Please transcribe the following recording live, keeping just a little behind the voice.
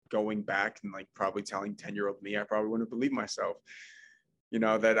going back and like probably telling 10-year-old me, I probably wouldn't believe myself, you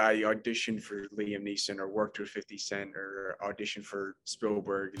know, that I auditioned for Liam Neeson or worked with 50 Cent or auditioned for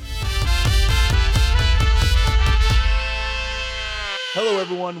Spielberg. Hello,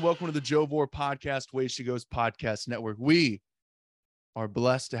 everyone. Welcome to the Joe Vore Podcast, Way She Goes Podcast Network. We are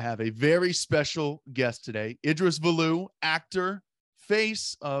blessed to have a very special guest today, Idris Veliu, actor,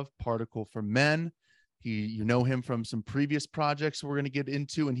 face of Particle for Men. You know him from some previous projects we're going to get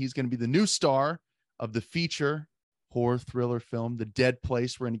into, and he's going to be the new star of the feature horror thriller film, The Dead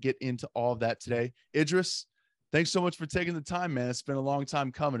Place. We're going to get into all of that today. Idris, thanks so much for taking the time, man. It's been a long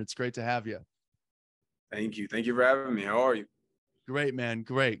time coming. It's great to have you. Thank you. Thank you for having me. How are you? Great, man.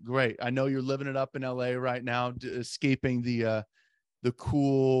 Great. I know you're living it up in LA right now, escaping the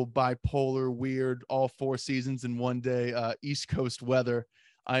cool, bipolar, weird, all 4 seasons in one day, East Coast weather.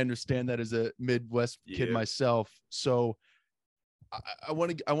 I understand that as a Midwest kid myself. So I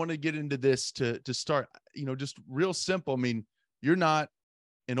want to get into this to start, you know, just real simple. I mean, you're not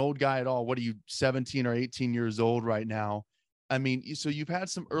an old guy at all. What are you, 17 or 18 years old right now? I mean, so you've had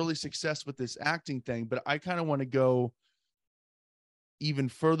some early success with this acting thing, but I kind of want to go even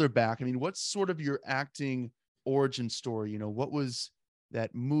further back. I mean, what's sort of your acting origin story? You know, what was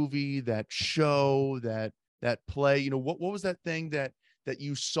that movie, that show, that play? You know, what was that thing that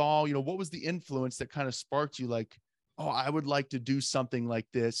you saw? You know, what was the influence that kind of sparked you like, oh, I would like to do something like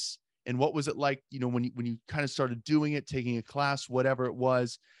this? And what was it like, you know, when you kind of started doing it, taking a class, whatever it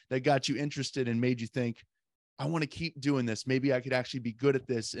was that got you interested and made you think, I want to keep doing this. Maybe I could actually be good at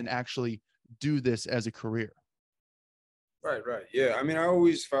this and actually do this as a career. Right. Yeah. I mean, I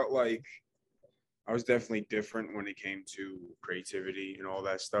always felt like I was definitely different when it came to creativity and all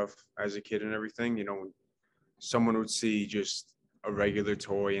that stuff as a kid and everything. You know, when someone would see just a regular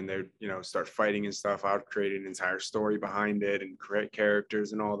toy and they'd, you know, start fighting and stuff, I would create an entire story behind it and create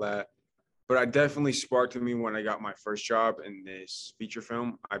characters and all that. But I definitely sparked in me when I got my first job in this feature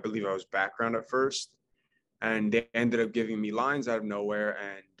film. I believe I was background at first, and they ended up giving me lines out of nowhere.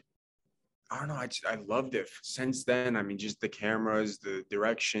 And I don't know, I loved it. Since then, I mean, just the cameras, the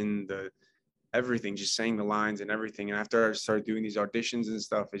direction, the everything, just saying the lines and everything. And after I started doing these auditions and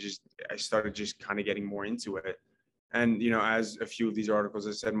stuff, I started just kind of getting more into it. And, you know, as a few of these articles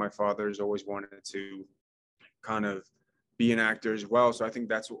I said, my father's always wanted to kind of be an actor as well. So I think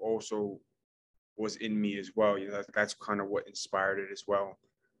that's what also was in me as well. You know, that's kind of what inspired it as well.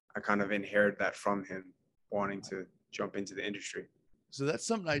 I kind of inherited that from him, wanting to jump into the industry. So that's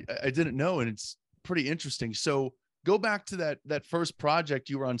something I didn't know, and it's pretty interesting. So go back to that first project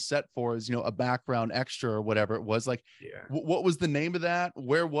you were on set for as, you know, a background extra or whatever it was. Like, what was the name of that?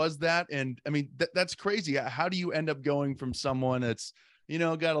 Where was that? And I mean, that's crazy. How do you end up going from someone that's, you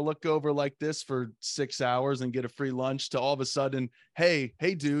know, got to look over like this for 6 hours and get a free lunch to all of a sudden, hey,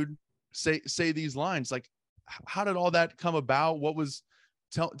 dude, say these lines? Like, how did all that come about? What was,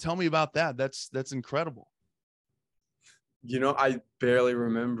 tell me about that. That's incredible. You know, I barely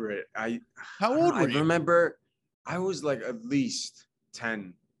remember it. How old were you? I remember I was like at least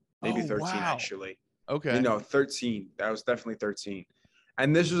 10, maybe 13, wow. actually. Okay. You know, 13. That was definitely 13.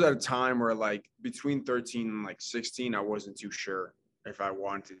 And this was at a time where like between 13 and like 16, I wasn't too sure if I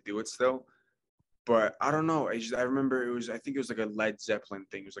wanted to do it still. But I don't know. I remember I think it was like a Led Zeppelin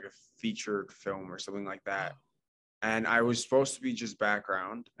thing. It was like a featured film or something like that. And I was supposed to be just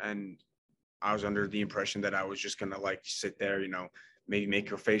background, and I was under the impression that I was just going to like sit there, you know, maybe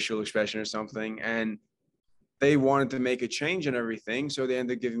make a facial expression or something. And they wanted to make a change and everything. So they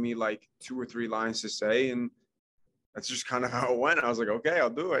ended up giving me like 2 or 3 lines to say. And that's just kind of how it went. I was like, okay, I'll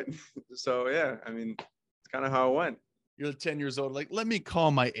do it. So, yeah, I mean, it's kind of how it went. You're 10 years old. Like, let me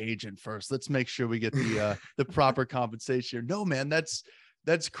call my agent first. Let's make sure we get the proper compensation here. No, man, that's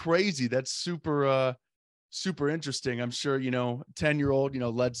crazy. That's super interesting. I'm sure, you know, 10-year-old, you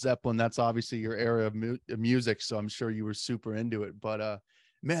know, Led Zeppelin, that's obviously your area of music. So I'm sure you were super into it, but,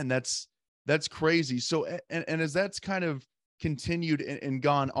 man, that's crazy. So, and as that's kind of continued and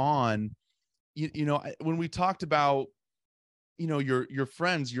gone on, you know, when we talked about, you know, your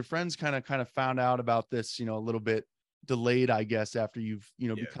friends kind of found out about this, you know, a little bit delayed, I guess, after you've, you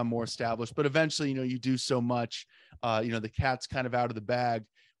know, become more established, but eventually, you know, you do so much, you know, the cat's kind of out of the bag.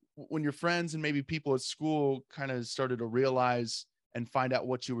 When your friends and maybe people at school kind of started to realize and find out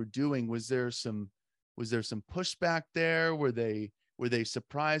what you were doing, was there some pushback there? Were they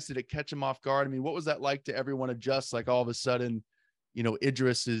surprised? Did it catch them off guard? I mean, what was that like to everyone adjust? Like all of a sudden, you know,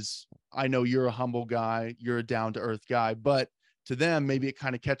 Idris is, I know you're a humble guy, you're a down to earth guy, but to them, maybe it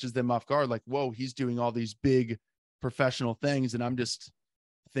kind of catches them off guard. Like, whoa, he's doing all these big professional things. And I'm just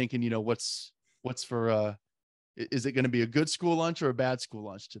thinking, you know, what's for Is it going to be a good school lunch or a bad school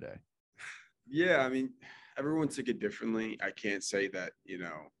lunch today? Yeah, I mean, everyone took it differently. I can't say that,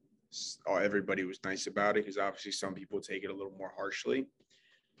 everybody was nice about it because obviously some people take it a little more harshly.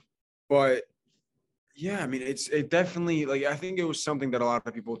 But yeah, I mean, it definitely, like, I think it was something that a lot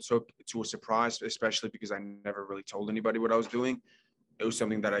of people took to a surprise, especially because I never really told anybody what I was doing. It was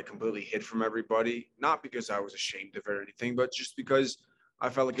something that I completely hid from everybody, not because I was ashamed of it or anything, but just because I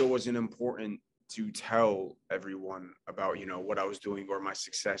felt like it wasn't important to tell everyone about, what I was doing or my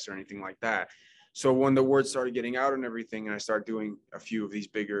success or anything like that. So when the word started getting out and everything, and I started doing a few of these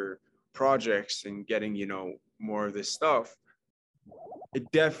bigger projects and getting, more of this stuff, it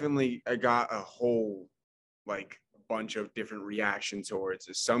definitely, I got a whole like bunch of different reactions towards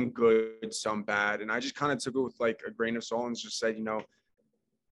it, some good, some bad. And I just kind of took it with like a grain of salt and just said,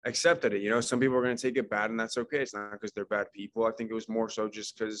 accepted it. Some people are going to take it bad, and that's okay. It's not because they're bad people. I think it was more so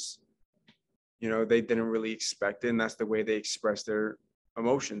just because, they didn't really expect it, and that's the way they express their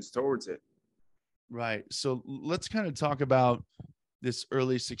emotions towards it. Right. So let's kind of talk about this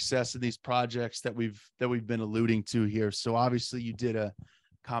early success in these projects that we've been alluding to here. So obviously you did a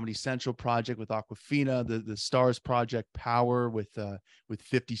Comedy Central project with Aquafina, the Stars project Power with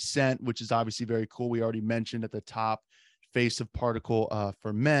 50 Cent, which is obviously very cool. We already mentioned at the top Face of Particle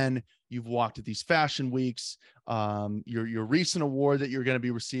for Men. You've walked at these fashion weeks. Your recent award that you're going to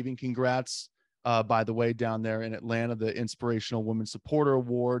be receiving, congrats, by the way, down there in Atlanta, the Inspirational Woman Supporter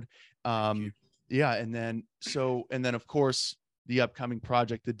Award. Yeah, and then of course the upcoming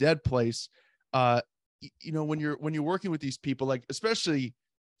project, The Dead Place. When you're working with these people, like especially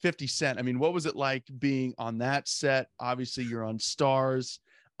 50 Cent, I mean, what was it like being on that set? Obviously, you're on Stars.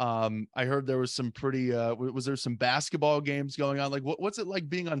 I heard there was some pretty was there some basketball games going on? Like what's it like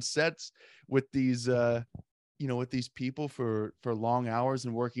being on sets with these with these people for long hours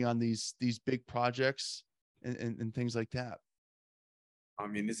and working on these big projects and things like that? I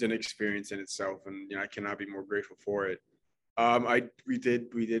mean, it's an experience in itself, and I cannot be more grateful for it. We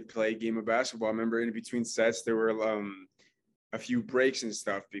did play a game of basketball. I remember in between sets there were a few breaks and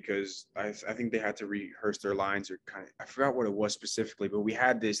stuff because I think they had to rehearse their lines, or kind of, I forgot what it was specifically, but we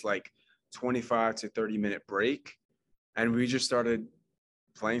had this like 25 to 30-minute break, and we just started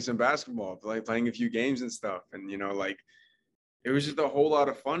playing some basketball, playing a few games and stuff, and like it was just a whole lot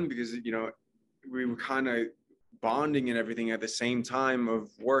of fun because we were kind of bonding and everything at the same time of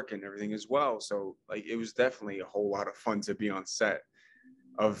work and everything as well. So like it was definitely a whole lot of fun to be on set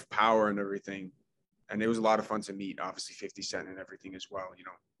of Power and everything. And it was a lot of fun to meet, obviously, 50 Cent and everything as well.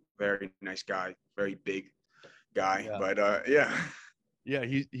 Very nice guy, very big guy. Yeah. But yeah. Yeah,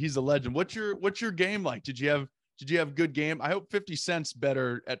 he's a legend. What's your game like? Did you have good game? I hope 50 Cent's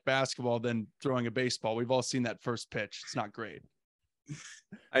better at basketball than throwing a baseball. We've all seen that first pitch. It's not great.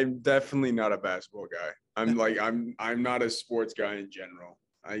 I'm definitely not a basketball guy. I'm not a sports guy in general.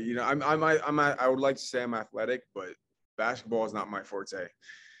 I would like to say I'm athletic, but basketball is not my forte.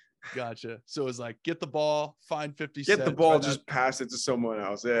 Gotcha. So it's like get the ball, find 50 Get the Cent, ball, just pass it to someone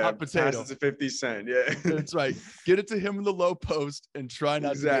else. Yeah, hot pass potato. it to 50 Cent. Yeah, That's right. Get it to him in the low post and try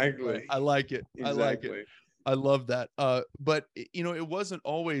not to get in the way. exactly, I like it. I like it. exactly. I love that. But it wasn't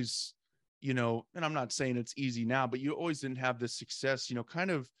always, and I'm not saying it's easy now, but you always didn't have this success,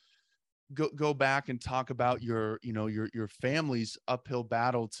 kind of go back and talk about your family's uphill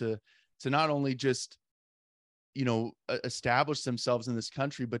battle to not only just establish themselves in this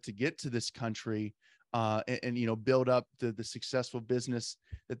country, but to get to this country and build up the successful business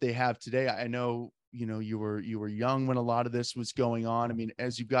that they have today. I know you were young when a lot of this was going on. I mean,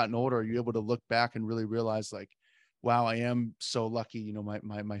 as you've gotten older, are you able to look back and really realize like, wow, I am so lucky.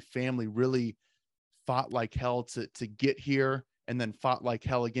 My family really fought like hell to get here, and then fought like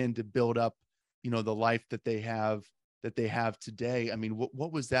hell again to build up the life that they have today. I mean,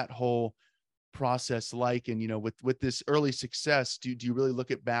 what was that whole process like? And with this early success, do you really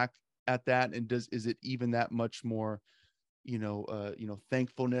look back at that, and is it even that much more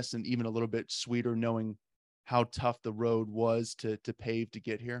thankfulness, and even a little bit sweeter knowing how tough the road was to pave to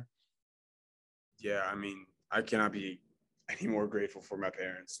get here? Yeah, I mean, I cannot be any more grateful for my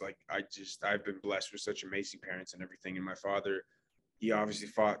parents. Like I've been blessed with such amazing parents and everything. And my father, he obviously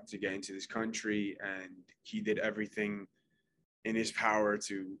fought to get into this country, and he did everything in his power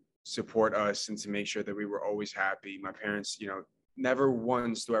to support us and to make sure that we were always happy. My parents, never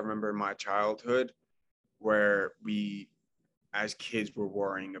once do I remember in my childhood where we as kids were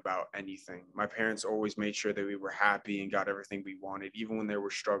worrying about anything. My parents always made sure that we were happy and got everything we wanted, even when they were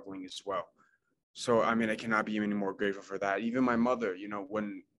struggling as well. So, I mean, I cannot be any more grateful for that. Even my mother,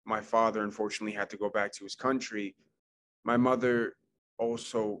 when my father unfortunately had to go back to his country, my mother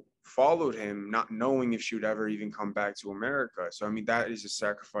also followed him, not knowing if she would ever even come back to America. So, I mean, that is a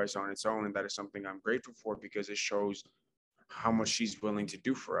sacrifice on its own. And that is something I'm grateful for because it shows how much she's willing to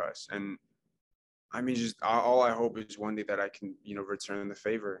do for us. And I mean, just all I hope is one day that I can, return the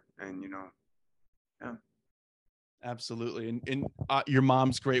favor and, yeah. Absolutely. And your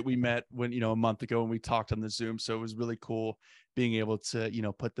mom's great. We met when, a month ago, and we talked on the Zoom. So it was really cool being able to,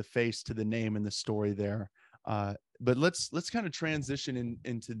 put the face to the name and the story there. But let's kind of transition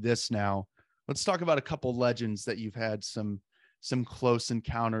into this now. Let's talk about a couple legends that you've had some close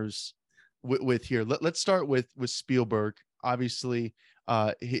encounters with here. Let's start with Speilberg. Obviously,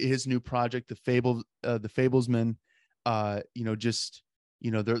 his new project, the Fablesman, just,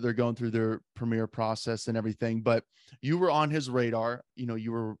 they're going through their premiere process and everything, but you were on his radar.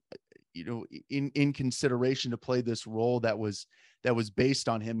 You were, in consideration to play this role that was based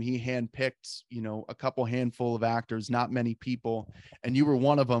on him. He handpicked, a couple handful of actors, not many people, and you were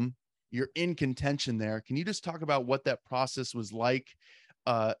one of them. You're in contention there. Can you just talk about what that process was like?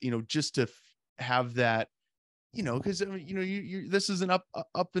 Just to have that, because this is an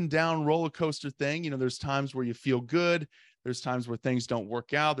up and down roller coaster thing. There's times where you feel good. There's times where things don't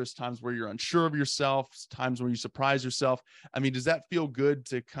work out. There's times where you're unsure of yourself, times where you surprise yourself. I mean, does that feel good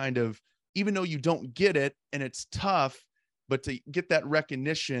to kind of, even though you don't get it and it's tough, but to get that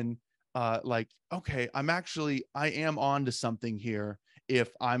recognition, like, okay, I am on to something here.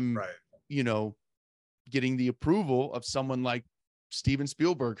 If I'm, Right. Getting the approval of someone like Steven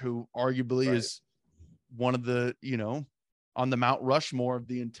Spielberg, who arguably Right. is one of the, on the Mount Rushmore of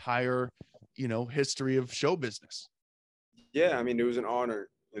the entire, history of show business. Yeah, I mean, it was an honor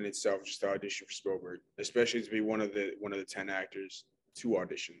in itself just to audition for Spielberg, especially to be one of the 10 actors to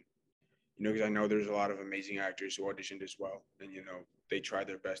audition. Because I know there's a lot of amazing actors who auditioned as well, and they tried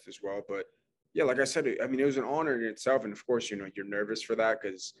their best as well. But yeah, like I said, I mean, it was an honor in itself, and of course, you're nervous for that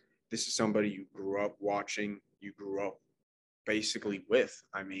because this is somebody you grew up watching, you grew up basically with.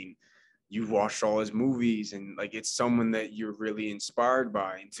 I mean, you've watched all his movies, and like it's someone that you're really inspired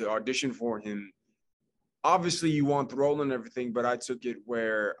by, and to audition for him, obviously you want the role and everything, but I took it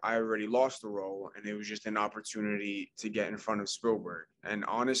where I already lost the role and it was just an opportunity to get in front of Spielberg. And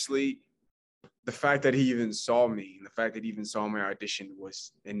honestly, the fact that he even saw me and the fact that he even saw my audition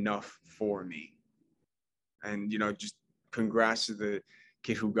was enough for me. And, just congrats to the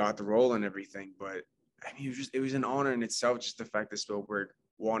kid who got the role and everything. But I mean, it was an honor in itself, just the fact that Spielberg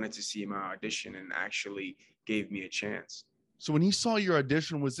wanted to see my audition and actually gave me a chance. So when he saw your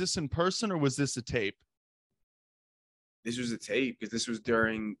audition, was this in person or was this a tape? This was a tape because this was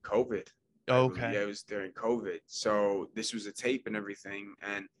during COVID. Okay. Yeah, it was during COVID. So this was a tape and everything.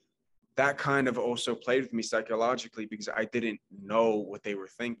 And that kind of also played with me psychologically because I didn't know what they were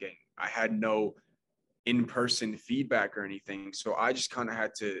thinking. I had no in-person feedback or anything. So I just kind of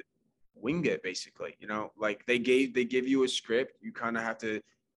had to wing it basically, like they give you a script. You kind of have to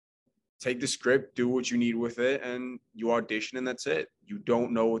take the script, do what you need with it, and you audition and that's it. You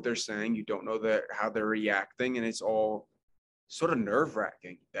don't know what they're saying. You don't know how they're reacting. And it's all sort of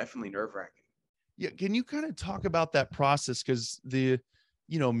nerve-wracking, definitely nerve-wracking. Yeah. Can you kind of talk about that process? Because the,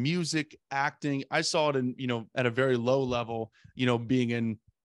 music, acting, I saw it in, at a very low level, being in,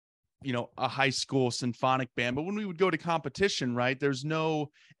 a high school symphonic band. But when we would go to competition, right,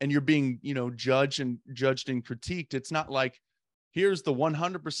 and you're being, judged and critiqued. It's not like, here's the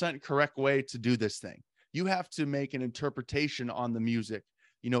 100% correct way to do this thing. You have to make an interpretation on the music.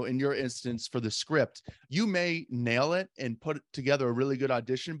 In your instance for the script, you may nail it and put together a really good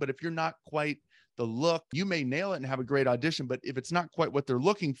audition, but if you're not quite the look, you may nail it and have a great audition, but if it's not quite what they're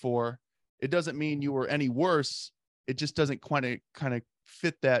looking for, it doesn't mean you were any worse. It just doesn't kind of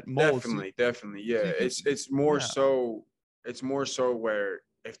fit that mold. Definitely. Yeah. It's more so where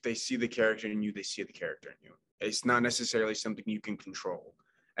if they see the character in you, they see the character in you. It's not necessarily something you can control.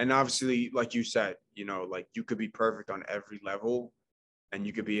 And obviously, like you said, like you could be perfect on every level and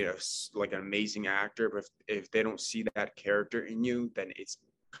you could be like an amazing actor, but if they don't see that character in you, then it's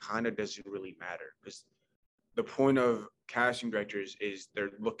kind of doesn't really matter because the point of casting directors is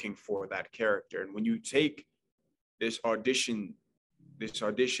they're looking for that character. And when you take this audition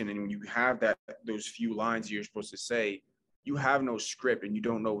and when you have those few lines you're supposed to say, you have no script and you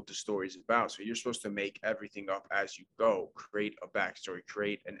don't know what the story is about. So you're supposed to make everything up as you go, create a backstory,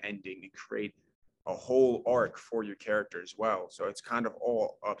 create an ending, and create a whole arc for your character as well. So it's kind of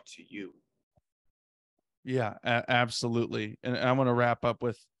all up to you. Yeah, absolutely. And I want to wrap up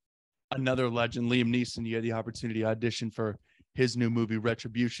with another legend, Liam Neeson. You had the opportunity to audition for his new movie,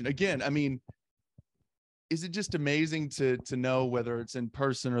 Retribution. Again, I mean, is it just amazing to know whether it's in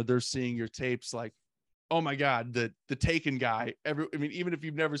person or they're seeing your tapes? Like, oh my God, the Taken guy. I mean, even if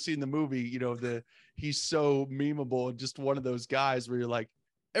you've never seen the movie, you know, he's so memeable and just one of those guys where you're like,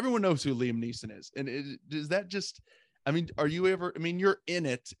 everyone knows who Liam Neeson is. And is that just, I mean, are you ever, I mean, you're in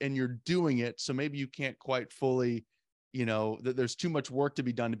it and you're doing it. So maybe you can't quite fully, you know, that there's too much work to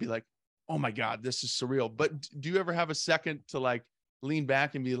be done to be like, oh my God, this is surreal. But do you ever have a second to like lean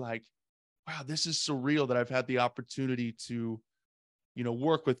back and be like, wow, this is surreal that I've had the opportunity to, you know,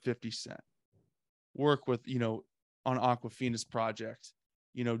 work with 50 Cent, work with, you know, on Aquafina's project,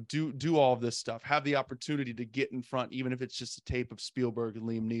 you know, do all of this stuff, have the opportunity to get in front, even if it's just a tape of Spielberg and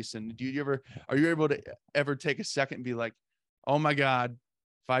Liam Neeson. Are you able to ever take a second and be like, oh my God,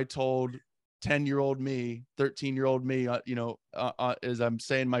 if I told 10-year-old me, 13-year-old me, you know, as I'm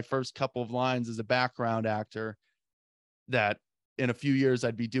saying my first couple of lines as a background actor, that in a few years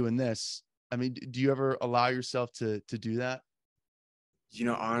I'd be doing this. I mean, do you ever allow yourself to do that? You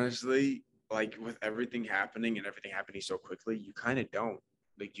know, honestly, like with everything happening and everything happening so quickly, you kind of don't.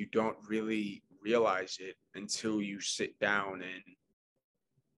 Like, you don't really realize it until you sit down and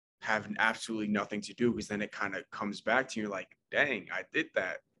have absolutely nothing to do, because then it kind of comes back to you like, dang, I did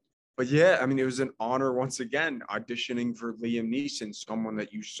that. But yeah, I mean, it was an honor once again auditioning for Liam Neeson, someone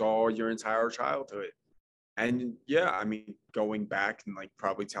that you saw your entire childhood. And yeah, I mean, going back and like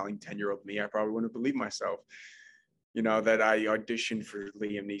probably telling 10-year-old me, I probably wouldn't believe myself, you know, that I auditioned for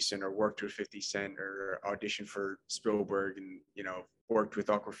Liam Neeson or worked with 50 Cent or auditioned for Spielberg and, you know, worked with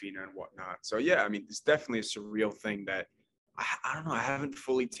Aquafina and whatnot. So yeah, I mean, it's definitely a surreal thing that I don't know, I haven't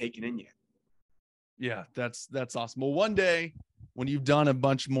fully taken in yet. Yeah, that's awesome. Well, one day when you've done a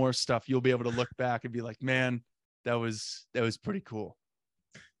bunch more stuff, you'll be able to look back and be like, man, that was pretty cool.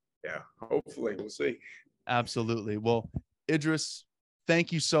 Yeah, hopefully we'll see. Absolutely. Well, Idris,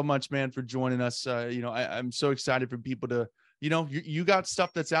 thank you so much, man, for joining us. You know, I'm so excited for people to, you know, you got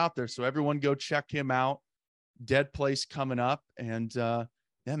stuff that's out there. So everyone go check him out. Dead Place coming up. And yeah,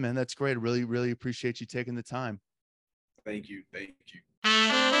 man, that's great. I really, really appreciate you taking the time. Thank you. Thank you.